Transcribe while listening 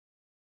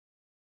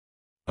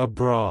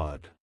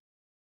abroad,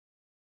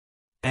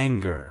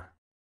 anger,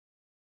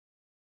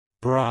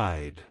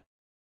 bride,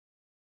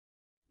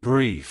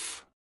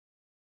 brief,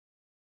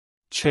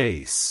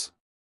 chase,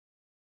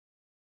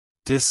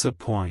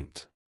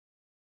 disappoint,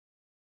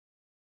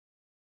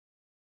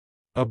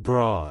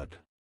 abroad,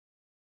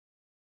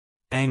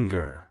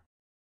 anger,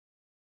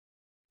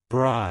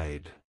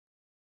 bride,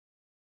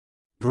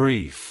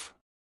 brief,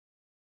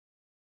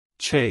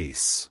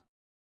 chase,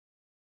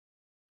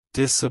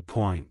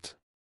 disappoint,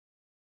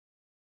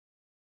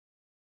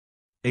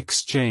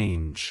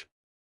 exchange,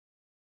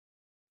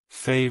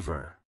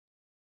 favor,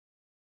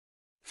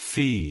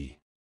 fee,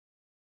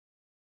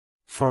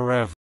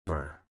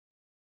 forever,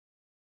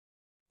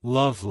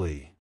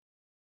 lovely,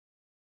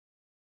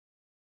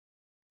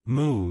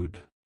 mood,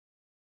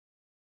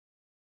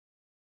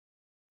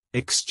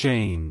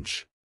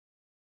 exchange,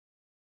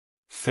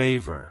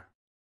 favor,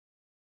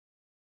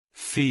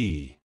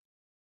 fee,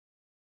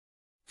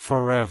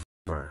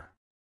 forever,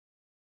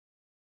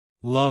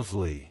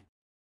 lovely,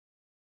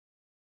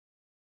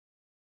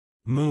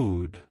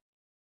 mood,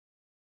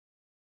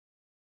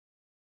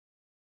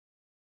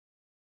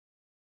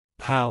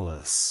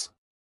 palace,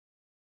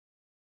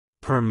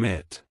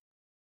 permit,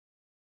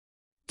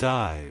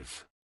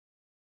 dive,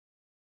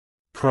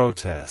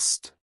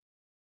 protest,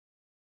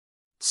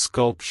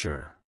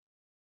 sculpture,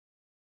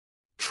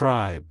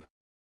 tribe,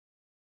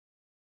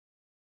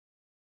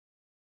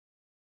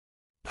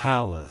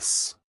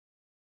 palace,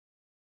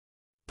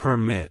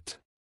 permit,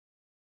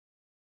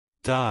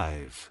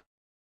 dive,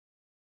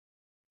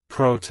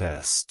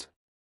 protest,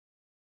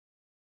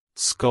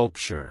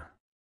 sculpture,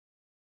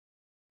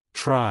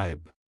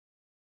 tribe,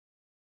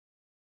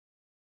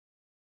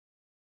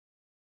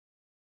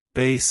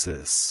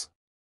 basis,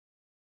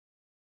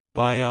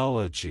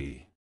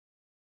 biology,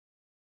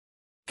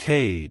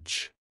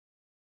 cage,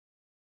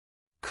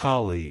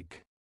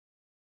 colleague,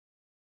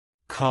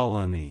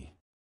 colony,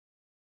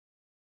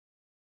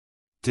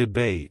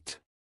 debate,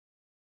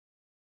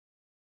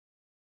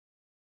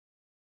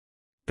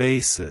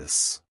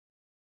 basis,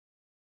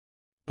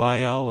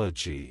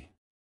 biology,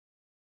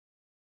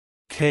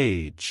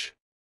 cage,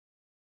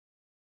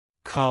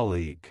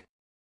 colleague,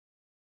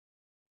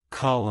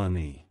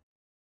 colony,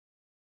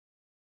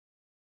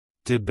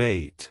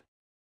 debate,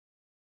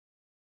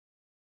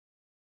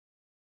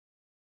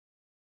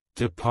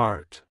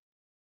 depart,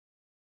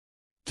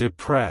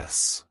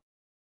 depress,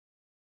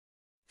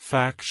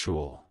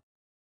 factual,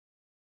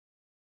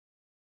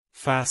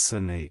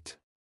 fascinate,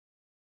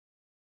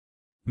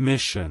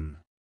 mission,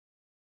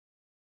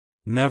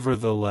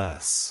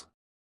 nevertheless,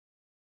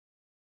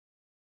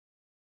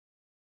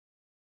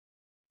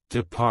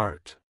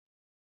 depart,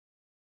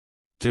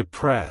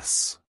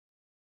 depress,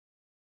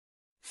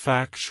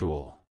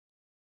 factual,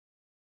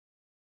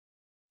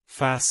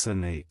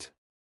 fascinate,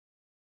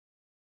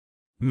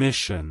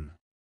 mission,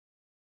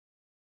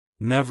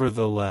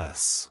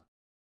 nevertheless,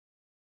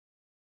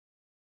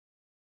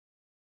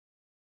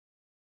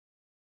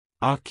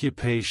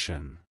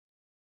 occupation,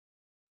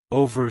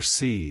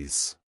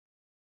 overseas,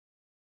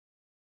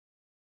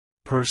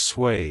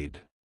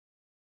 persuade,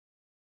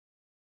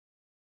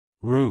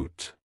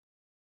 root,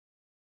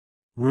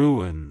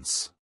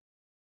 ruins,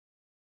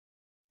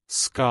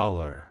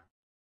 scholar,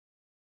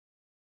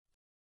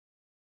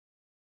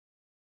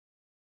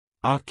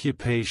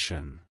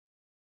 occupation,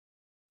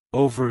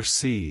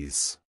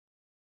 overseas,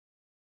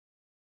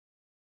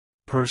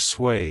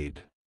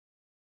 persuade,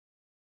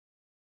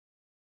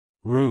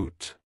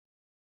 root,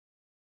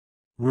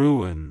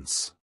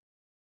 ruins,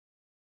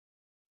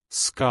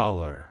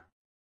 scholar,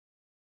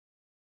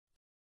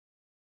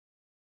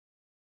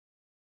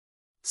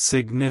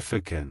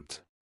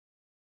 significant,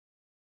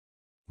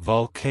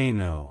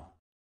 volcano,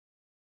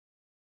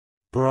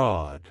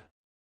 broad,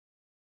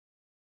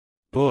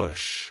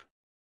 bush,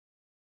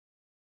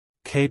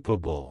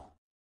 capable,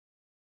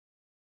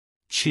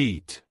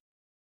 cheat,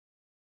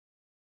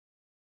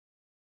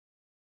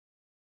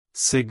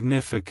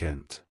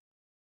 significant,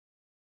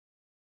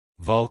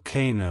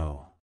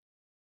 volcano,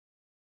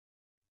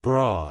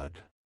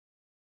 broad,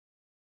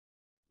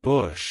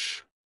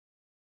 bush,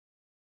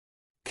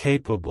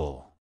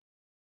 capable,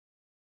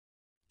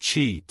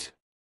 cheat,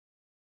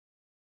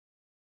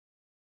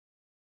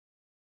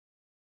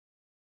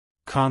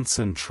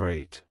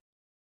 concentrate,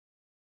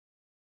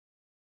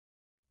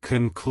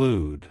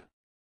 conclude,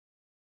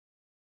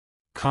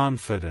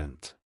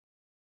 confident,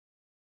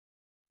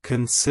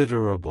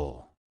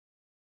 considerable,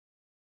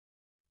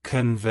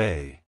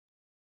 convey,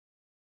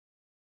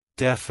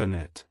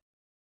 definite,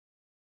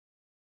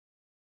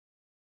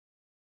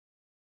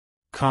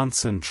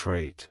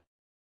 concentrate,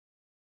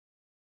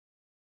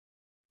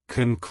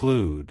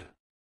 conclude,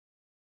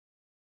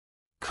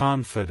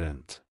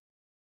 confident,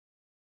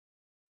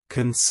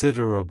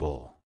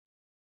 considerable,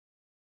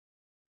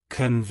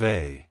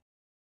 convey,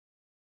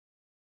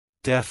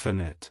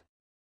 definite,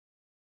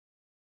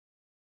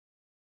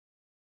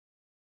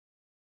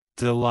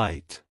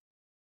 delight,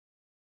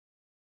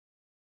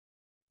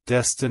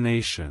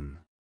 destination,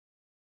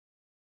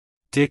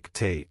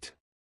 dictate,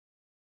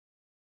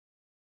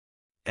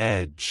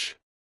 edge,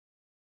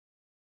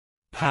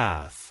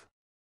 path,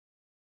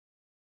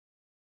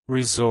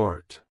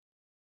 resort,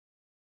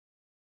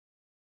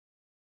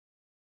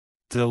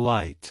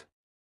 delight,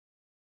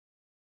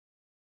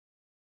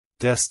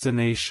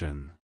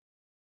 destination,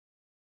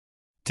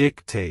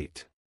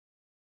 dictate,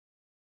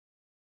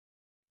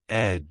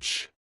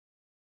 edge,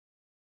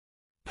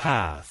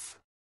 path,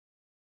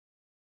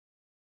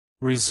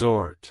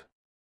 resort,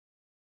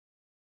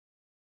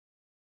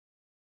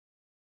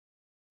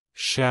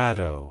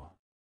 shadow,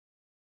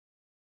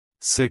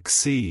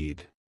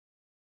 succeed,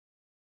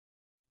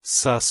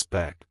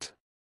 suspect,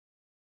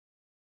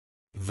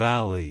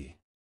 valley,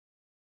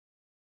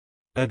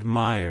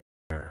 admire,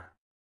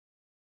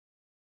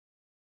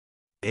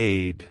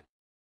 aid,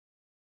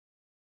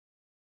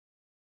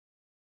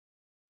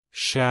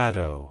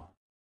 shadow,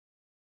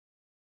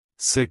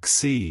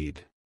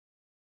 succeed,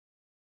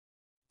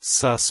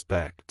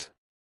 suspect,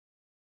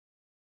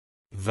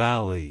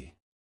 valley,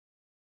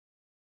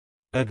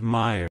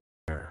 admire,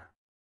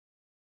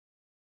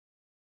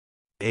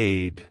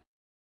 aid,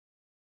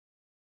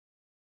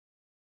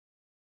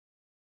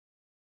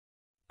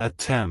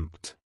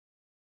 attempt,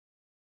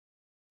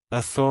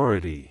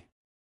 authority,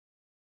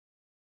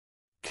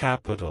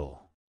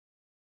 capital,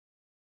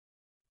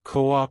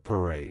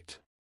 cooperate,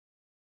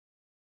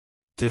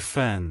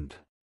 defend,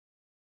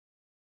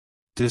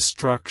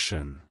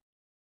 destruction,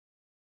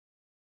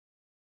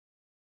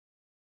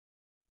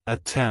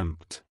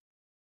 attempt,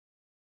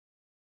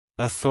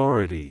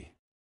 authority,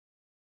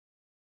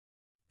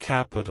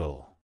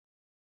 capital,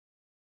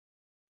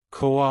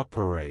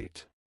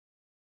 cooperate,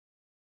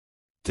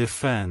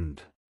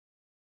 defend,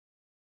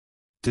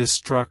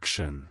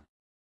 destruction,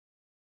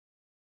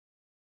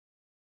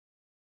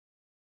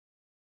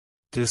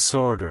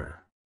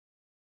 disorder,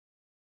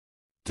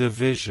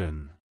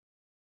 division,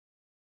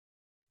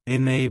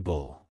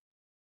 enable,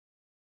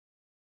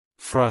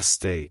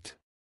 frustrate,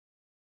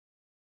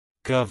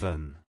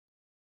 govern,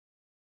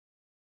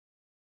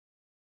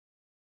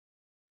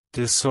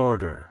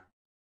 disorder,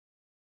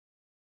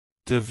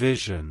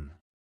 division,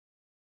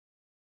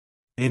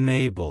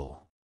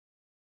 enable,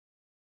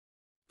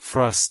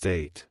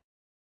 frustrate,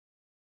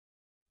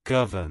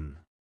 govern,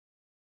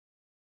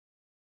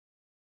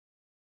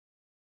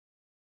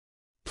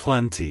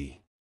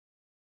 plenty,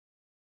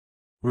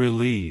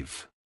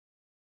 relieve,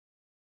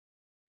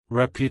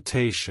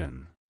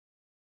 reputation,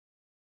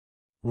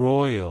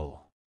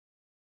 royal,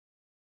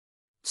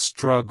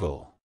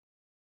 struggle,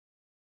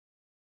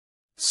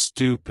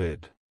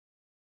 stupid,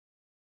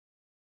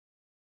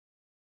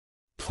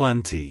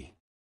 plenty,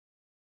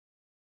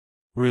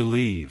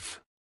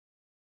 relieve,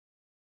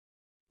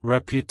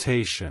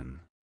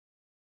 reputation,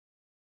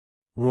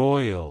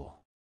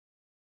 royal,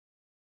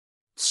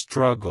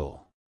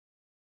 struggle,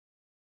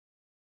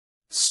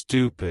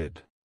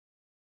 stupid,